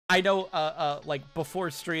I know, like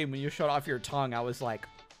before stream when you showed off your tongue, I was like,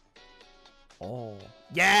 oh,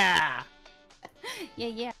 yeah.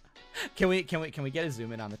 Yeah. Can we get a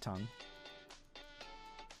zoom in on the tongue?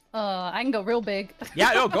 I can go real big.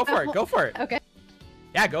 Yeah, no, go for it. Go for it. Okay.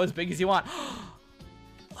 Yeah, go as big as you want.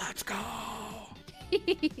 Let's go.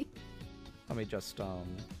 Let me just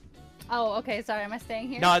Oh, okay. Sorry, am I staying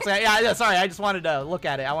here? No, it's yeah. Sorry, I just wanted to look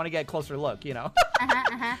at it. I want to get a closer look. You know.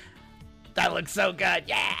 That looks so good.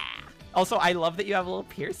 Yeah. Also, I love that you have a little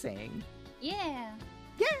piercing. Yeah.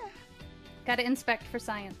 Yeah. Gotta inspect for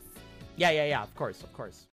science. Yeah. Of course.